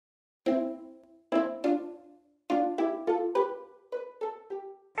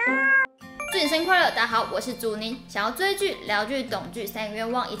你生日快乐！大家好，我是祖宁。想要追剧、聊剧、懂剧3个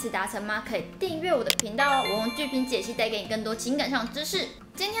愿望一次达成吗？可以订阅我的频道哦，我用剧评解析带给你更多情感上的知识。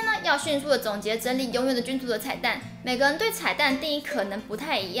今天呢，要迅速的总结整理《永远的君主》的彩蛋。每个人对彩蛋定义可能不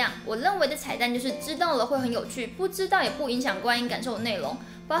太一样，我认为的彩蛋就是知道了会很有趣，不知道也不影响观影感受的内容，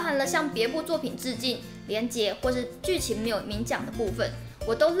包含了向别部作品致敬、连结或是剧情没有明讲的部分。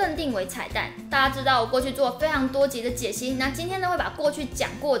我都认定为彩蛋。大家知道我过去做了非常多集的解析，那今天呢会把过去讲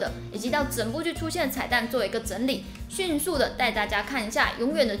过的，以及到整部剧出现的彩蛋做一个整理，迅速的带大家看一下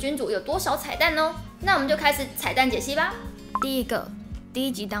永远的君主有多少彩蛋哦。那我们就开始彩蛋解析吧。第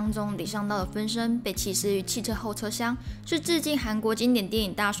一集当中，李尚道的分身被弃尸于汽车后车厢，是致敬韩国经典电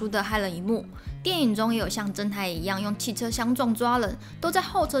影大叔的骇人一幕。电影中也有像侦探一样用汽车相撞抓人，都在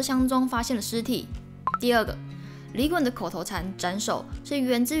后车厢中发现了尸体。第二个，李袞的口头禅斩首是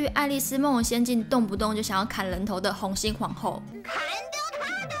源自于爱丽丝梦游仙境动不动就想要砍人头的红心皇后。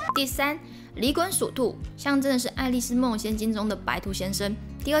第三，李袞属兔，象征的是爱丽丝梦游仙境中的白兔先生。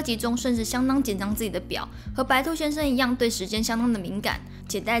第二集中甚至相当紧张自己的表，和白兔先生一样对时间相当的敏感，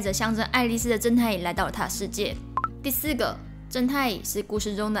且带着象征爱丽丝的正太乙来到了他的世界。第四个，正太乙是故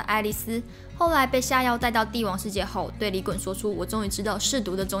事中的爱丽丝，后来被下药带到帝王世界后，对李袞说出我终于知道试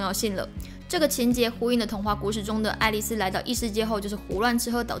毒的重要性了。这个情节呼应了童话故事中的爱丽丝来到异世界后就是胡乱吃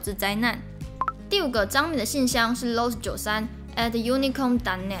喝导致灾难。第五个，张敏的信箱是 Rose93 at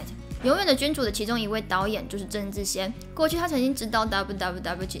unicorn.net。永远的君主的其中一位导演就是郑智贤，过去他曾经执导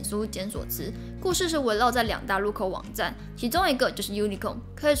www 请书检索词，故事是围绕在两大入口网站，其中一个就是 Unicorn，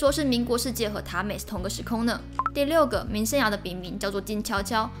 可以说是民国世界和塔美是同个时空呢。第六个，明生涯的笔名叫做金悄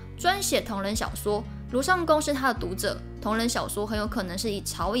悄，专写同人小说，卢尚宫是他的读者，同人小说很有可能是以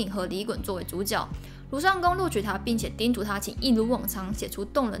曹袞和李袞作为主角。卢尚宫录取他，并且叮嘱他请一如往常写出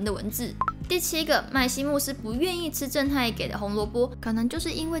动人的文字。第七个，麦西穆斯不愿意吃正太乙给的红萝卜，可能就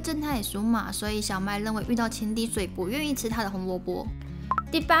是因为正太乙属马，所以小麦认为遇到情敌，所以不愿意吃他的红萝卜。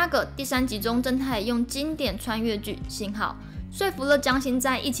第八个，第三集中正太乙用经典穿越剧信号说服了江薪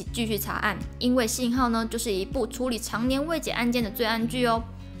栽一起继续查案，因为信号呢就是一部处理常年未解案件的罪案剧哦，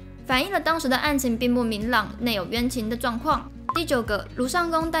反映了当时的案情并不明朗，内有冤情的状况。第九个，卢尚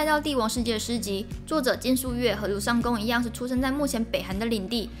宫带到帝王世界的诗集，作者金素月和卢尚宫一样是出生在目前北韩的领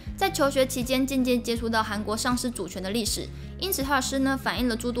地，在求学期间间接接触到韩国丧失主权的历史，因此他的诗呢反映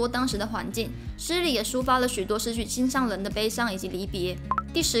了诸多当时的环境，诗里也抒发了许多失去心上人的悲伤以及离别。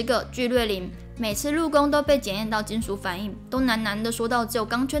第十个，具瑞林每次入宫都被检验到金属反应，都喃的说到只有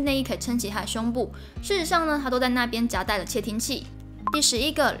钢圈内衣可以撑起他的胸部，事实上呢他都在那边夹带了窃听器。第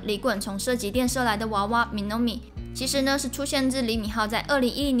11个，李袞从射击店射来的娃娃 Minomi，其实呢是出现自李敏镐在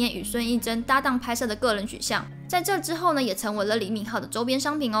2010年与孙艺珍搭档拍摄的个人取向，在这之后呢也成为了李敏镐的周边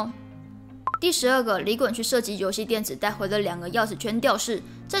商品哦。第12个，李袞去射击游戏电子带回了2个钥匙圈吊饰，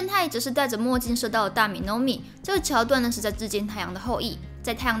正太乙则是戴着墨镜射到了大米 Nomi。这个桥段呢是在致敬《太阳的后裔》。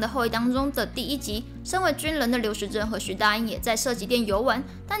在《太阳的后裔》当中的第1集，身为军人的刘时珍和徐大英也在射击店游玩，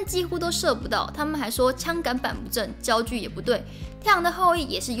但几乎都射不到，他们还说枪杆板不正，焦距也不对。《太阳的后裔》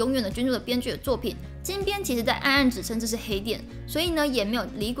也是永远的君主的编剧的作品，金编其实在暗指称这是黑点，所以呢也没有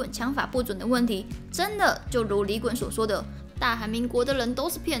李袞枪法不准的问题。真的就如李袞所说的，大韩民国的人都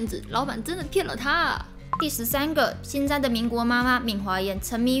是骗子，老板真的骗了他啊。第13个，现在的民国妈妈闵华妍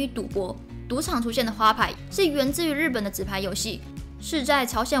沉迷于赌博，赌场出现的花牌是源自于日本的纸牌游戏，是在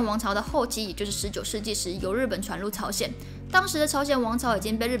朝鲜王朝的后期，也就是19世纪时由日本传入朝鲜。当时的朝鲜王朝已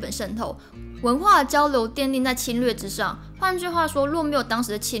经被日本渗透，文化的交流奠定在侵略之上。换句话说，若没有当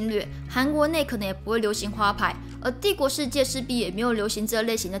时的侵略，韩国内可能也不会流行花牌，而帝国世界势必也没有流行这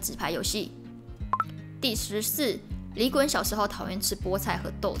类型的纸牌游戏。第14，李袞小时候讨厌吃菠菜和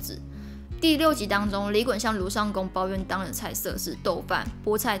豆子。第6集当中，李袞向卢尚宫抱怨当人的菜色是豆饭、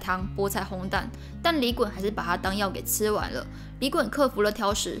菠菜汤、菠菜烘蛋，但李袞还是把它当药给吃完了。李袞克服了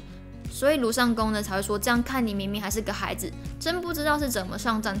挑食，所以卢尚宫呢才会说，这样看你明明还是个孩子，真不知道是怎么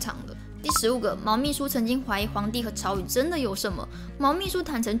上战场的。第15个，毛秘书曾经怀疑皇帝和曹禺真的有什么，毛秘书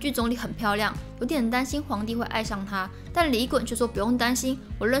坦诚具总理很漂亮，有点担心皇帝会爱上她，但李袞却说不用担心，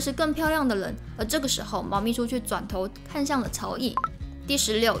我认识更漂亮的人。而这个时候，毛秘书却转头看向了曹禺。第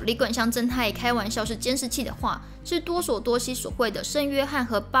16，李袞向正太乙开玩笑是监视器的话，是多索多西所绘的圣约翰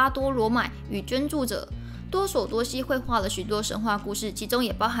和巴多罗买与捐助者。多索多西绘画了许多神话故事，其中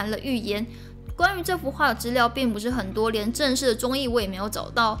也包含了预言。关于这幅画的资料并不是很多，连正式的中译我也没有找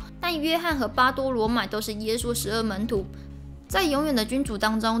到。但约翰和巴多罗买都是耶稣12门徒，在永远的君主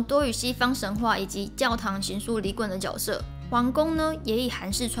当中，都与西方神话以及教堂形塑李袞的角色。皇宫呢，也以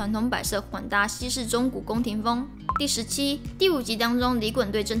韩式传统摆设混搭西式中古宫廷风。第17、第5集当中，李袞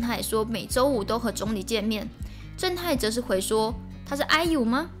对正太乙说，每周5都和总理见面。正太则是回说，他是IU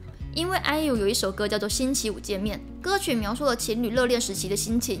吗？因为 IU 有一首歌叫做《星期五见面》，歌曲描述了情侣热恋时期的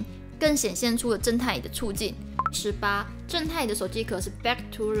心情，更显现出了正太乙的处境。18. 正太乙的手机壳是 Back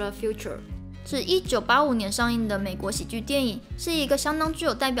to the Future， 是1985年上映的美国喜剧电影，是一个相当具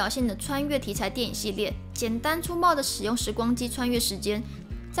有代表性的穿越题材电影系列，简单粗暴的使用时光机穿越时间，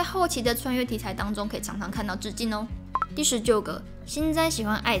在后期的穿越题材当中可以常常看到致敬哦。第19个，薪栽喜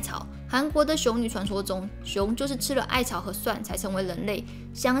欢艾草。韩国的熊女传说中，熊就是吃了艾草和蒜才成为人类。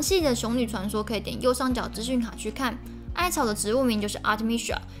详细的熊女传说可以点右上角资讯卡去看。艾草的植物名就是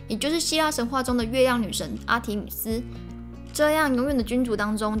Artemisia， 也就是希腊神话中的月亮女神阿提米斯。这样，永远的君主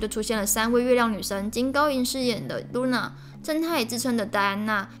当中就出现了3位月亮女神，金高银饰演的 Luna， 正太乙自称的戴安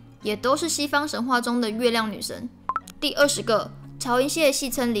娜，也都是西方神话中的月亮女神。第20个，曹袞戏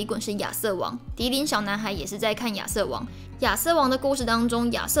称李袞是亚瑟王，迪林小男孩也是在看亚瑟王。亚瑟王的故事当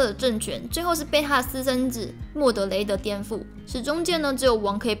中，亚瑟的政权最后是被他的私生子莫德雷德颠覆，始中剑呢只有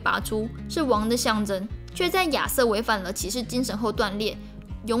王可以拔出，是王的象征，却在亚瑟违反了骑士精神后断裂。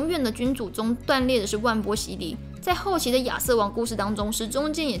永远的君主中断裂的是万波息笛，在后期的亚瑟王故事当中，始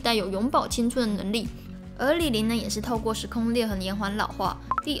中剑也带有永葆青春的能力，而李袞呢也是透过时空裂痕延缓老化。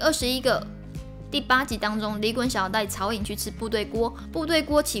第21个。第8集当中，李袞想要带曹袞去吃部队锅。部队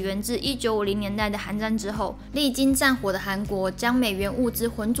锅起源自1950年代的韩战之后，历经战火的韩国将美元物资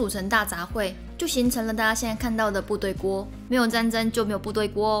混煮成大杂烩，就形成了大家现在看到的部队锅。没有战争就没有部队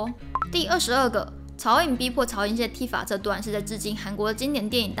锅哦。第22个，曹袞逼迫曹袞谢剃发这段是在致敬韩国的经典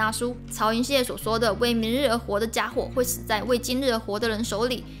电影大叔曹袞谢所说的"为明日而活的家伙会死在为今日而活的人手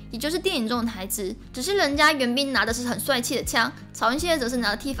里"，也就是电影中的台词。只是人家援兵拿的是很帅气的枪，曹袞谢则是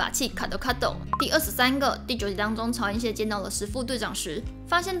拿着剃发器卡斗卡斗。第23个，第9集当中，曹袞谢见到了时副队长时，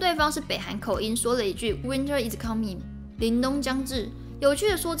发现对方是北韩口音，说了一句 "Winter is coming"， 凛冬将至。有趣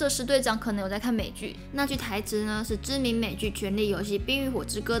的说，这时队长可能有在看美剧，那句台词呢是知名美剧《权力游戏：冰与火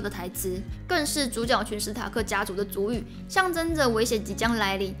之歌》的台词，更是主角群史塔克家族的族语，象征着危险即将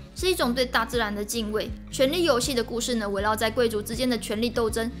来临，是一种对大自然的敬畏。权力游戏的故事呢，围绕在贵族之间的权力斗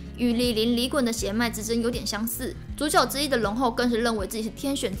争，与李袞、李袞的血脉之争有点相似。主角之一的龙后更是认为自己是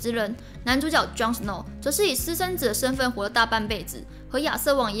天选之人，男主角 Jon Snow 则是以私生子的身份活了大半辈子，和亚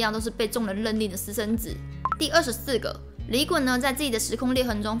瑟王一样，都是被众人认定的私生子。第24个。李袞呢，在自己的时空裂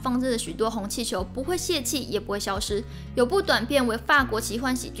痕中放置了许多红气球，不会泄气，也不会消失。有部短片为法国奇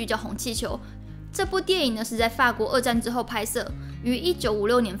幻喜剧叫《红气球》，这部电影呢是在法国2战之后拍摄，于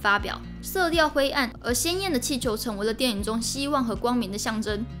1956年发表。色调灰暗而鲜艳的气球成为了电影中希望和光明的象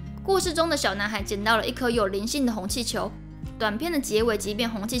征。故事中的小男孩捡到了一颗有灵性的红气球。短片的结尾，即便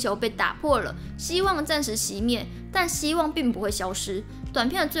红气球被打破了，希望暂时熄灭，但希望并不会消失。短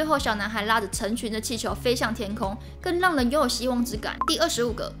片的最后，小男孩拉着成群的气球飞向天空，更让人拥有希望之感。第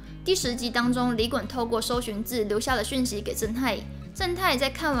25个，第10集当中，李袞透过搜寻字留下了讯息给正太乙，正太乙在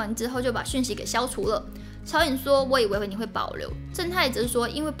看完之后就把讯息给消除了。曹袞说："我以为你会保留。"正太乙则是说："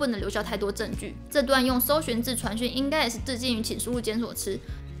因为不能留下太多证据。"这段用搜寻字传讯，应该也是致敬于请输入检索词。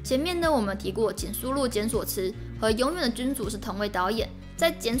前面呢，我们提过，请输入检索词和永远的君主是同为导演。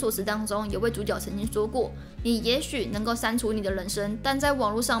在检索词当中，有位主角曾经说过："你也许能够删除你的人生，但在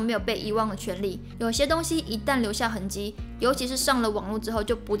网络上没有被遗忘的权利。有些东西一旦留下痕迹，尤其是上了网络之后，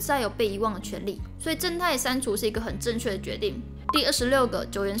就不再有被遗忘的权利。"所以正太删除是一个很正确的决定。第26个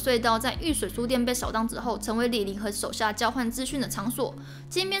，9元隧道在玉水书店被扫荡之后，成为李袞和手下交换资讯的场所。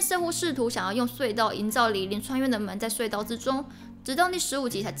金边似乎试图想要用隧道营造李袞穿越的门在隧道之中。直到第15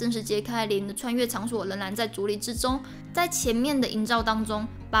集才正式揭开，李袞的穿越场所仍然在竹林之中。在前面的营造当中，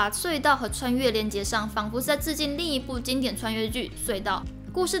把隧道和穿越连接上，仿佛是在致敬另一部经典穿越剧《隧道》。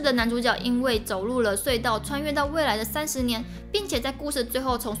故事的男主角因为走入了隧道，穿越到未来的30年，并且在故事最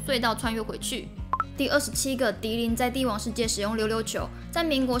后从隧道穿越回去。第27个，迪林在帝王世界使用溜溜球，在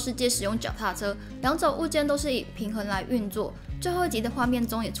民国世界使用脚踏车，两种物件都是以平衡来运作。最后一集的画面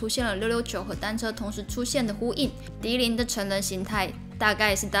中也出现了溜溜球和单车同时出现的呼应。迪林的成人形态大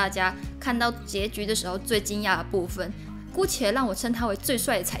概是大家看到结局的时候最惊讶的部分，姑且让我称它为最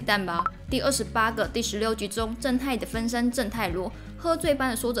帅的彩蛋吧。第28个，第16集中，正太的分身正太罗喝醉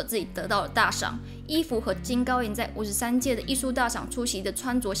般的说着自己得到了大赏，衣服和金高银在53届的艺术大赏出席的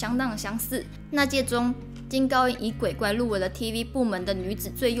穿着相当的相似。那届中，金高银以鬼怪入围了 TV 部门的女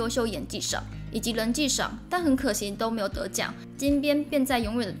子最优秀演技赏以及人气赏，但很可惜都没有得奖。金边便在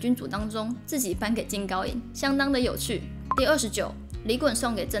永远的君主当中自己颁给金高银，相当的有趣。第29，李袞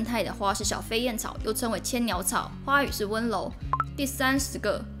送给正太的花是小飞燕草，又称为千鸟草，花语是温柔。第30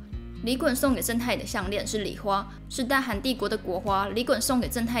个，李袞送给正太的项链是礼花，是大韩帝国的国花。李袞送给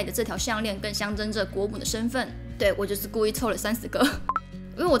正太的这条项链更象征着国母的身份。对，我就是故意凑了30个。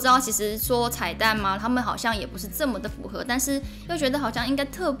因为我知道其实说彩蛋嘛，他们好像也不是这么的符合，但是又觉得好像应该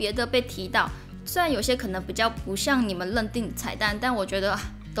特别的被提到。虽然有些可能比较不像你们认定的彩蛋，但我觉得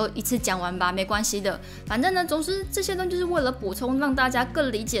都一次讲完吧，没关系的。反正呢，总之这些东西就是为了补充，让大家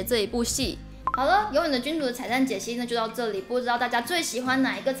更理解这一部戏。好了，永远的君主的彩蛋解析呢就到这里。不知道大家最喜欢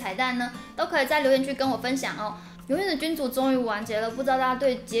哪一个彩蛋呢？都可以在留言区跟我分享哦。永远的君主终于完结了，不知道大家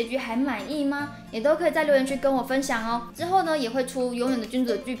对结局还满意吗？也都可以在留言区跟我分享哦。之后呢也会出永远的君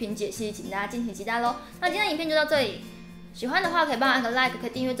主的剧评解析，请大家敬请期待咯。那今天的影片就到这里，喜欢的话可以帮我按个 like， 可以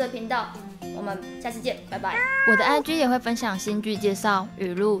订阅这个频道。我们下次见，拜拜。我的 IG 也会分享新剧介绍、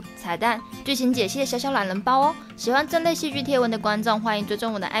语录、彩蛋、剧情解析的小小懒人包哦。喜欢这类戏剧贴文的观众，欢迎追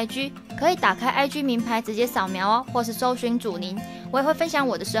踪我的 IG， 可以打开 IG 名牌直接扫描哦，或是搜寻主宁。我也会分享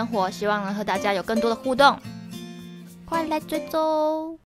我的生活，希望能和大家有更多的互动，快来追踪。